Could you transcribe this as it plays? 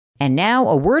And now,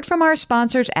 a word from our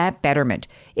sponsors at Betterment.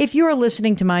 If you're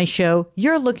listening to my show,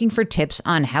 you're looking for tips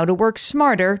on how to work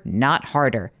smarter, not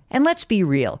harder. And let's be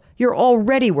real, you're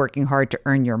already working hard to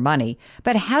earn your money,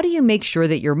 but how do you make sure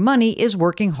that your money is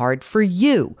working hard for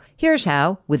you? Here's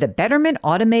how. With a Betterment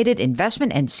automated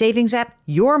investment and savings app,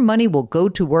 your money will go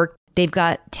to work. They've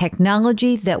got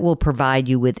technology that will provide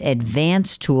you with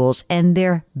advanced tools, and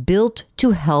they're built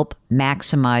to help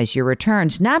maximize your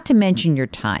returns, not to mention your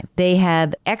time. They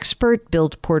have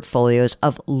expert-built portfolios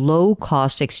of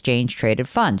low-cost exchange-traded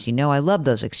funds. You know I love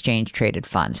those exchange-traded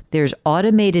funds. There's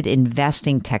automated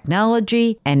investing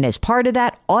technology, and as part of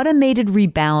that, automated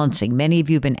rebalancing. Many of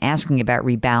you have been asking about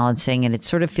rebalancing, and it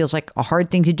sort of feels like a hard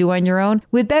thing to do on your own.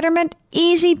 With Betterment,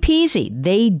 easy peasy.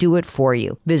 They do it for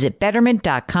you. Visit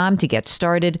Betterment.com to get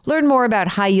started. Learn more about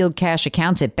high-yield cash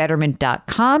accounts at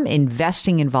Betterment.com.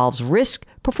 Investing involves risk.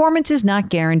 Performance is not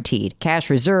guaranteed.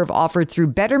 Cash reserve offered through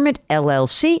Betterment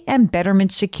LLC and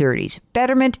Betterment Securities.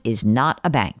 Betterment is not a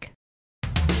bank.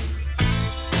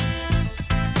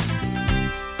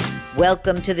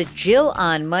 Welcome to the Jill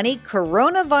on Money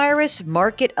Coronavirus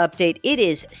Market Update. It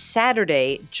is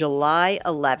Saturday, July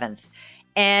 11th.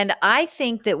 And I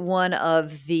think that one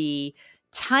of the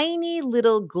tiny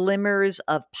little glimmers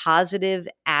of positive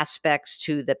aspects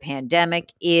to the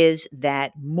pandemic is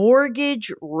that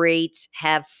mortgage rates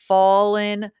have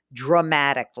fallen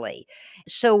dramatically.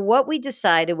 So what we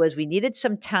decided was we needed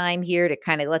some time here to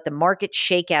kind of let the market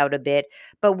shake out a bit,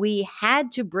 but we had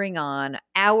to bring on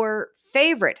our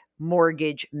favorite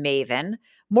mortgage maven,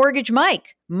 Mortgage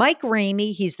Mike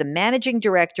Ramey. He's the managing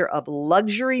director of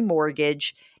Luxury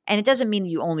Mortgage. And it doesn't mean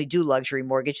you only do luxury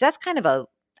mortgage. That's kind of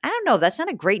I don't know, that's not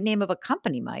a great name of a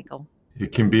company, Michael.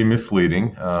 It can be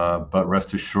misleading, but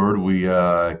rest assured we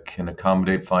can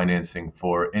accommodate financing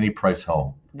for any price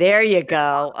home. There you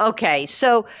go. Okay.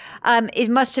 So it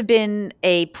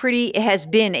has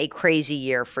been a crazy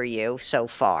year for you so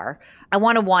far. I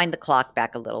want to wind the clock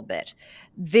back a little bit.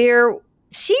 There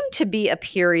seemed to be a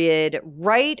period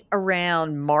right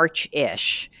around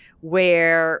March-ish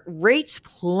where rates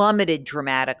plummeted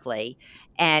dramatically.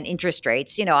 And interest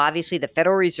rates, obviously the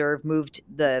Federal Reserve moved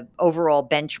the overall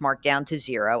benchmark down to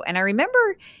zero. And I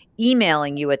remember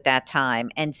emailing you at that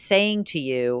time and saying to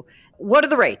you, what are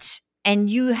the rates? And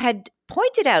you had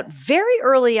pointed out very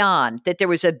early on that there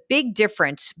was a big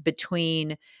difference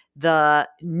between the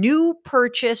new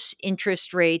purchase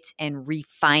interest rates and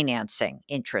refinancing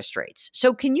interest rates.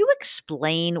 So can you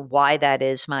explain why that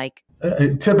is, Mike?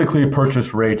 Typically,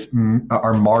 purchase rates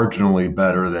are marginally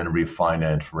better than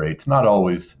refinance rates. Not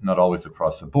always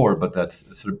across the board, but that's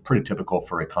sort of pretty typical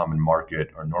for a common market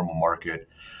or normal market.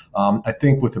 I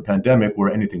think with the pandemic,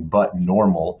 we're anything but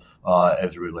normal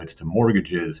as it relates to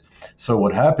mortgages. So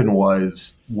what happened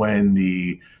was when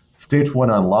the states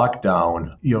went on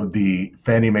lockdown, the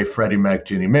Fannie Mae, Freddie Mac,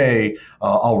 Ginnie Mae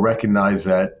all recognize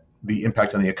that the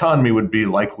impact on the economy would be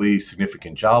likely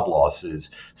significant job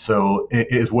losses. So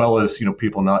as well as,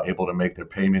 people not able to make their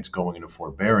payments going into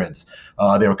forbearance,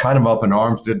 they were kind of up in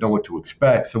arms, didn't know what to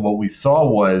expect. So what we saw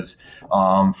was,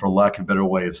 for lack of a better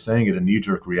way of saying it, a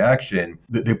knee-jerk reaction.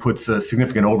 They put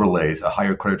significant overlays,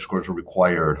 higher credit scores were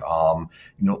required,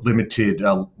 limited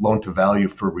loan to value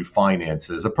for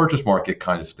refinances. The purchase market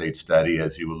kind of stayed steady,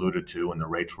 as you alluded to, and the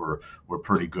rates were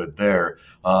pretty good there.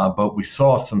 But we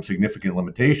saw some significant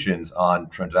limitations on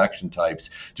transaction types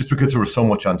just because there was so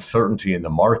much uncertainty in the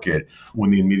market. When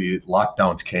the immediate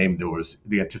lockdowns came, there was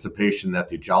the anticipation that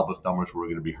the jobless numbers were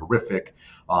going to be horrific.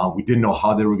 We didn't know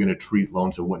how they were going to treat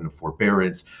loans that went into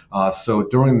forbearance. So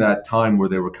during that time where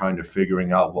they were kind of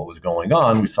figuring out what was going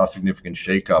on, we saw significant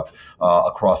shakeup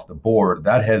across the board.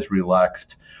 That has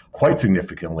relaxed quite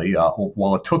significantly.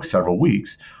 While it took several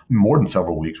weeks, more than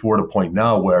several weeks, we're at a point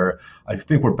now where I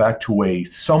think we're back to a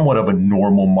somewhat of a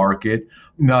normal market,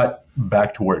 not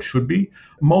back to where it should be.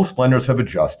 Most lenders have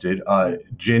adjusted.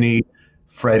 Ginnie,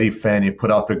 Freddie, Fannie put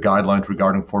out their guidelines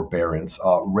regarding forbearance.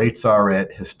 Rates are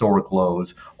at historic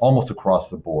lows almost across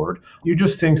the board. You're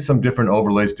just seeing some different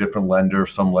overlays, different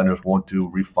lenders. Some lenders won't do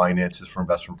refinances for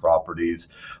investment properties.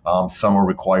 Some are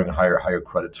requiring higher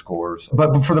credit scores.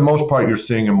 But for the most part, you're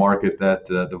seeing a market that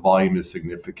the volume is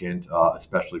significant,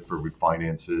 especially for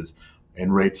refinances.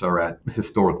 And rates are at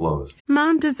historic lows.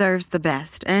 Mom deserves the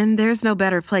best, and there's no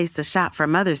better place to shop for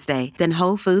Mother's Day than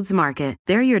Whole Foods Market.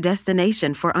 They're your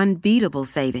destination for unbeatable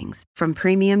savings, from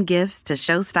premium gifts to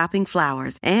show-stopping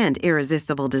flowers and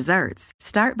irresistible desserts.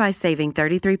 Start by saving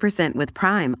 33% with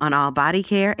Prime on all body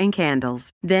care and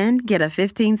candles. Then get a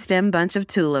 15-stem bunch of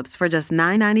tulips for just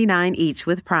 $9.99 each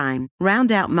with Prime.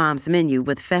 Round out Mom's menu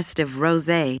with festive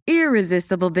rosé,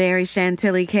 irresistible berry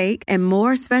chantilly cake, and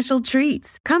more special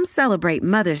treats. Come celebrate celebrate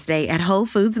Mother's Day at Whole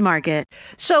Foods Market.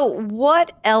 So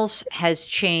what else has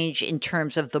changed in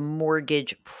terms of the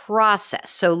mortgage process?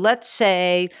 So let's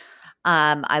say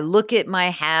I look at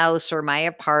my house or my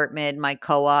apartment, my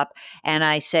co-op, and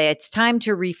I say it's time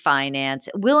to refinance.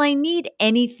 Will I need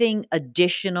anything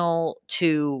additional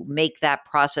to make that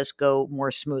process go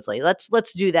more smoothly?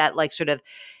 Let's do that, like sort of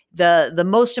the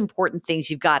most important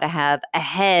things you've got to have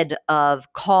ahead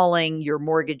of calling your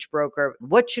mortgage broker.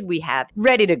 What should we have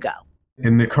ready to go?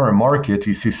 In the current market,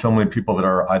 you see so many people that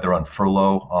are either on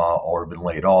furlough or been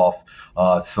laid off.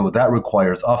 So that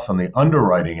requires us on the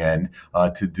underwriting end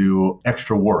to do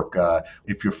extra work.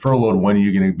 If you're furloughed, when are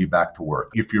you going to be back to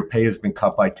work? If your pay has been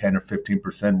cut by 10 or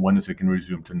 15%, when is it going to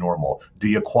resume to normal? Do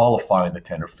you qualify in the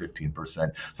 10 or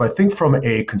 15%? So I think from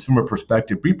a consumer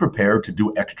perspective, be prepared to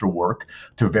do extra work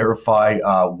to verify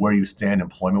where you stand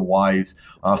employment-wise.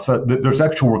 There's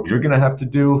extra work you're going to have to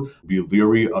do. Be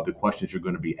leery of the questions you're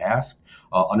going to be asked.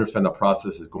 Understand the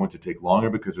process is going to take longer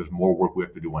because there's more work we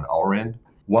have to do on our end.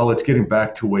 While it's getting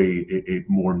back to a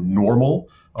more normal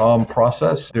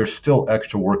process, there's still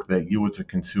extra work that you as a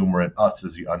consumer and us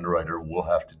as the underwriter will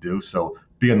have to do. So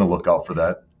be on the lookout for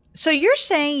that. So you're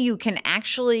saying you can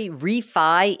actually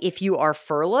refi if you are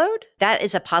furloughed? That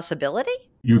is a possibility?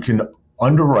 You can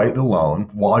underwrite the loan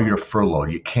while you're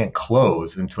furloughed. You can't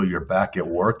close until you're back at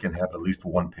work and have at least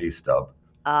one pay stub.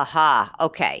 Aha.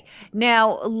 Okay.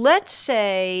 Now, let's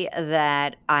say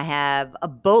that I have a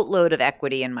boatload of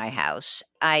equity in my house.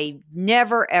 I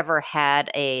never, ever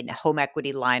had a home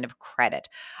equity line of credit.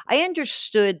 I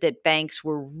understood that banks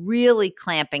were really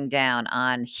clamping down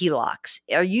on HELOCs.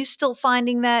 Are you still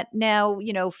finding that now,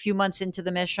 a few months into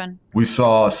the mission? We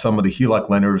saw some of the HELOC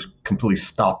lenders completely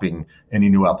stopping any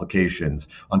new applications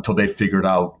until they figured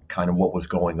out kind of what was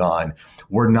going on.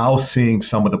 We're now seeing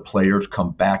some of the players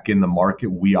come back in the market.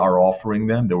 We are offering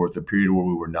them. There was a period where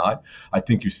we were not. I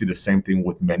think you see the same thing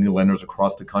with many lenders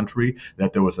across the country,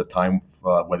 that there was a time,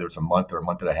 whether it's a month or a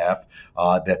month and a half,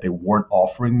 that they weren't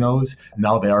offering those.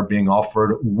 Now they are being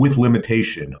offered with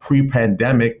limitation.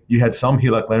 Pre-pandemic, you had some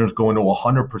HELOC lenders going to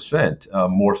 100%,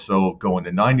 more so going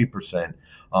to 90%.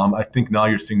 I think now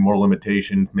you're seeing more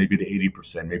limitations, maybe to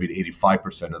 80%, maybe to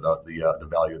 85% of the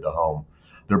value of the home.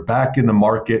 They're back in the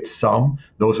market.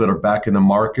 Those that are back in the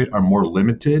market are more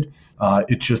limited.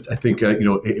 It's just, I think, a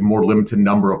more limited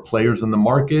number of players in the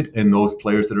market, and those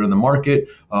players that are in the market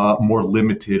more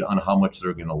limited on how much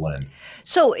they're going to lend.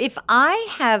 So if I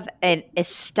have an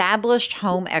established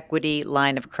home equity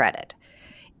line of credit,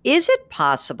 is it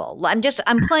possible?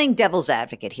 I'm playing devil's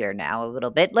advocate here now a little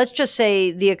bit. Let's just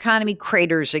say the economy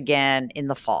craters again in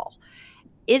the fall.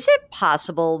 Is it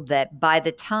possible that by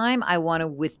the time I want to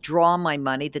withdraw my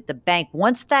money, that the bank,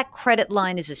 once that credit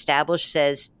line is established,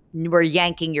 says, we're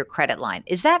yanking your credit line?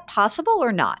 Is that possible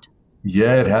or not?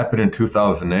 Yeah, it happened in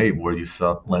 2008 where you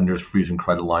saw lenders freezing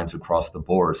credit lines across the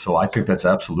board. So I think that's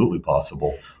absolutely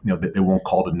possible. They won't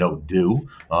call the note due,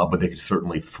 but they could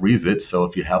certainly freeze it. So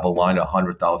if you have a line of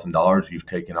 $100,000, you've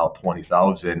taken out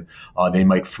 $20,000, they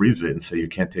might freeze it and say you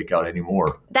can't take out any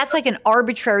more. That's like an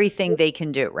arbitrary thing they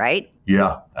can do, right?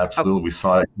 Yeah, absolutely. We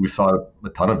saw a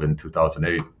ton of it in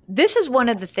 2008. This is one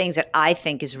of the things that I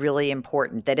think is really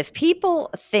important, that if people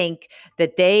think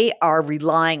that they are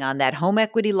relying on that home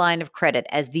equity line of credit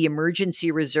as the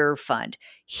emergency reserve fund,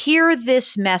 hear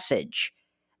this message.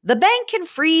 The bank can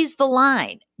freeze the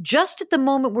line just at the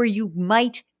moment where you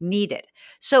might need it.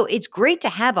 So it's great to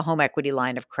have a home equity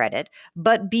line of credit,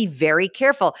 but be very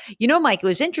careful. Mike, it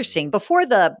was interesting. Before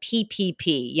the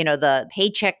PPP, the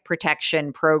Paycheck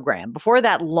Protection Program, before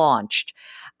that launched,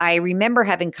 I remember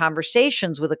having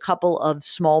conversations with a couple of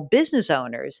small business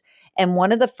owners. And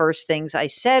one of the first things I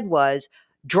said was,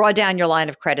 draw down your line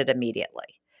of credit immediately.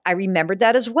 I remembered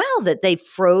that as well, that they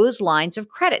froze lines of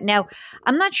credit. Now,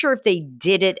 I'm not sure if they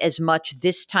did it as much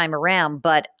this time around,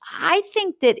 but I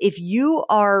think that if you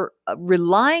are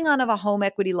relying on a home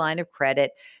equity line of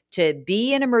credit to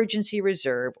be an emergency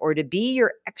reserve or to be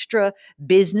your extra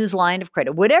business line of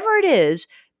credit, whatever it is,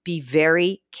 be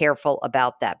very careful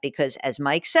about that because, as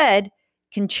Mike said,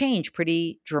 can change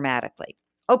pretty dramatically.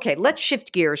 Okay, let's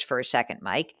shift gears for a second,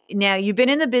 Mike. Now, you've been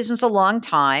in the business a long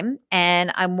time,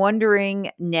 and I'm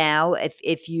wondering now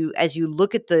if you, as you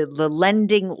look at the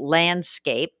lending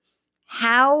landscape,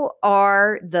 how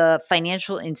are the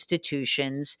financial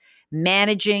institutions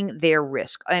managing their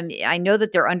risk? I know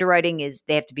that their underwriting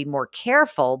they have to be more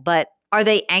careful, but are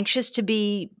they anxious to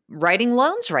be writing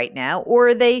loans right now, or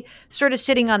are they sort of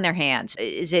sitting on their hands?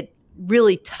 Is it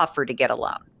really tougher to get a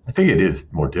loan? I think it is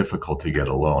more difficult to get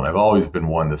a loan. I've always been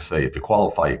one to say, if you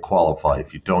qualify, you qualify.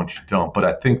 If you don't, you don't. But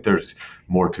I think there's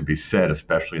more to be said,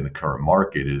 especially in the current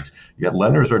market, is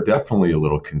lenders are definitely a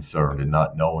little concerned in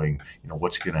not knowing,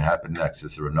 what's going to happen next.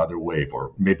 Is there another wave?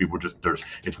 Or maybe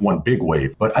it's one big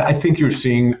wave. But I think you're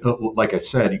seeing, like I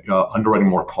said, underwriting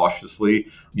more cautiously,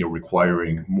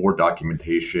 requiring more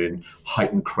documentation,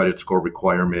 heightened credit score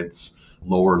requirements,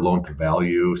 lower loan to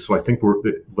value. So I think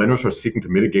lenders are seeking to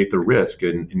mitigate the risk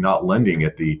and not lending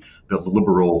at the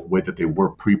liberal way that they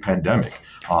were pre-pandemic.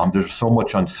 There's so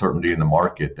much uncertainty in the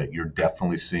market that you're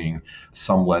definitely seeing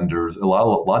some lenders, a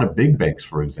lot of big banks,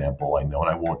 for example, I know,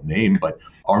 and I won't name, but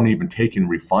aren't even taking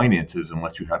refinances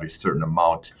unless you have a certain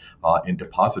amount in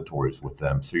depositories with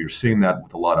them. So you're seeing that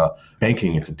with a lot of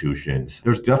banking institutions.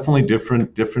 There's definitely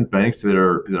different banks that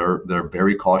are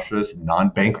very cautious,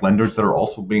 non-bank lenders that are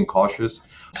also being cautious.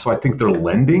 So I think they're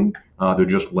lending. They're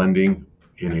just lending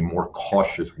in a more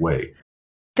cautious way.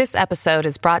 This episode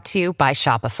is brought to you by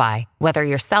Shopify. Whether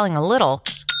you're selling a little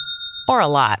or a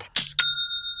lot,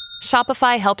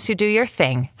 Shopify helps you do your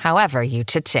thing, however you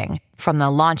cha-ching. From the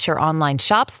launch your online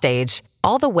shop stage,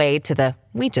 all the way to the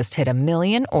we just hit 1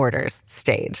 million orders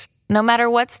stage. No matter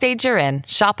what stage you're in,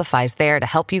 Shopify's there to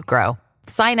help you grow.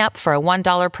 Sign up for a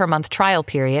 $1 per month trial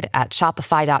period at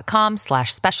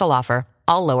shopify.com/special offer,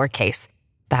 all lowercase.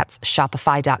 That's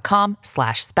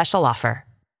shopify.com/special offer.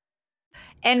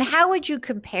 And how would you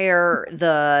compare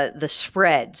the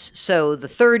spreads? So the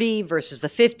 30 versus the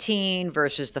 15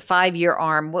 versus the 5-year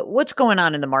ARM. What's going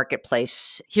on in the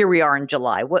marketplace? Here we are in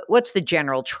July. What's the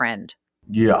general trend?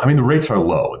 Yeah, I mean, the rates are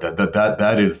low.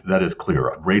 That is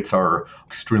clear. Rates are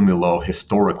extremely low,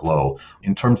 historic low.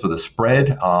 In terms of the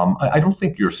spread, I don't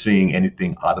think you're seeing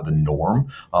anything out of the norm.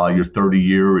 Your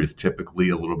 30-year is typically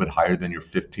a little bit higher than your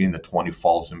 15. The 20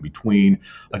 falls in between.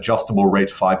 Adjustable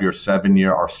rates, 5-year,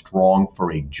 7-year, are strong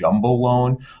for a jumbo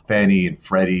loan. Fannie and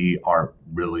Freddie aren't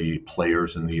really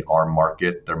players in the ARM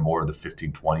market. They're more the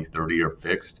 15, 20, 30-year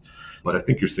fixed. But I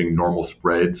think you're seeing normal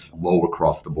spreads low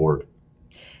across the board.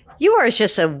 You are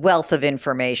just a wealth of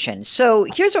information. So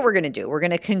here's what we're going to do. We're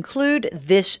going to conclude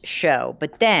this show,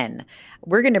 but then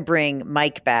we're going to bring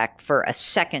Mike back for a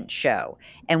second show.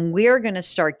 And we're going to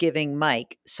start giving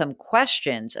Mike some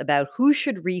questions about who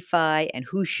should refi and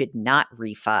who should not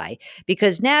refi.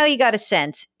 Because now you got a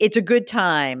sense it's a good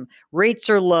time.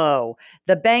 Rates are low.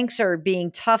 The banks are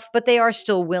being tough, but they are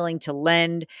still willing to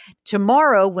lend.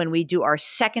 Tomorrow, when we do our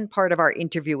second part of our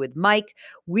interview with Mike,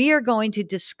 we are going to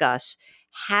discuss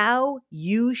how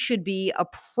you should be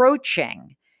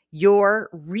approaching your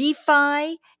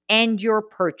refi and your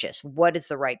purchase. What is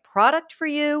the right product for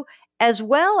you, as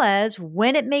well as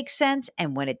when it makes sense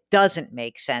and when it doesn't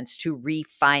make sense to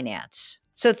refinance.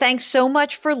 So thanks so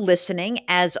much for listening.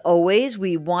 As always,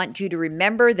 we want you to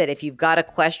remember that if you've got a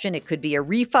question, it could be a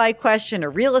refi question, a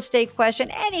real estate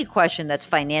question, any question that's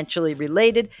financially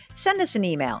related, send us an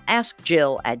email. Ask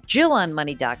Jill at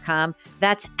JillOnMoney.com.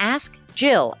 That's Ask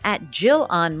Jill at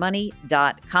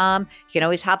JillOnMoney.com. You can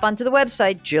always hop onto the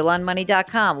website,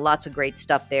 JillOnMoney.com. Lots of great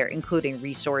stuff there, including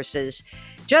resources.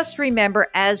 Just remember,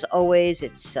 as always,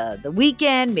 it's the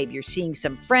weekend. Maybe you're seeing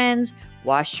some friends.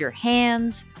 Wash your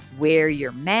hands, wear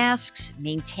your masks,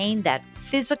 maintain that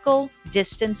physical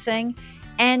distancing,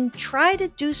 and try to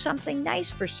do something nice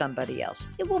for somebody else.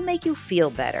 It will make you feel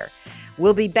better.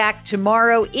 We'll be back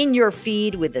tomorrow in your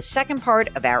feed with the second part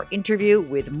of our interview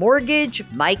with Mortgage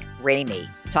Mike Ramey.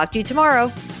 Talk to you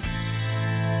tomorrow.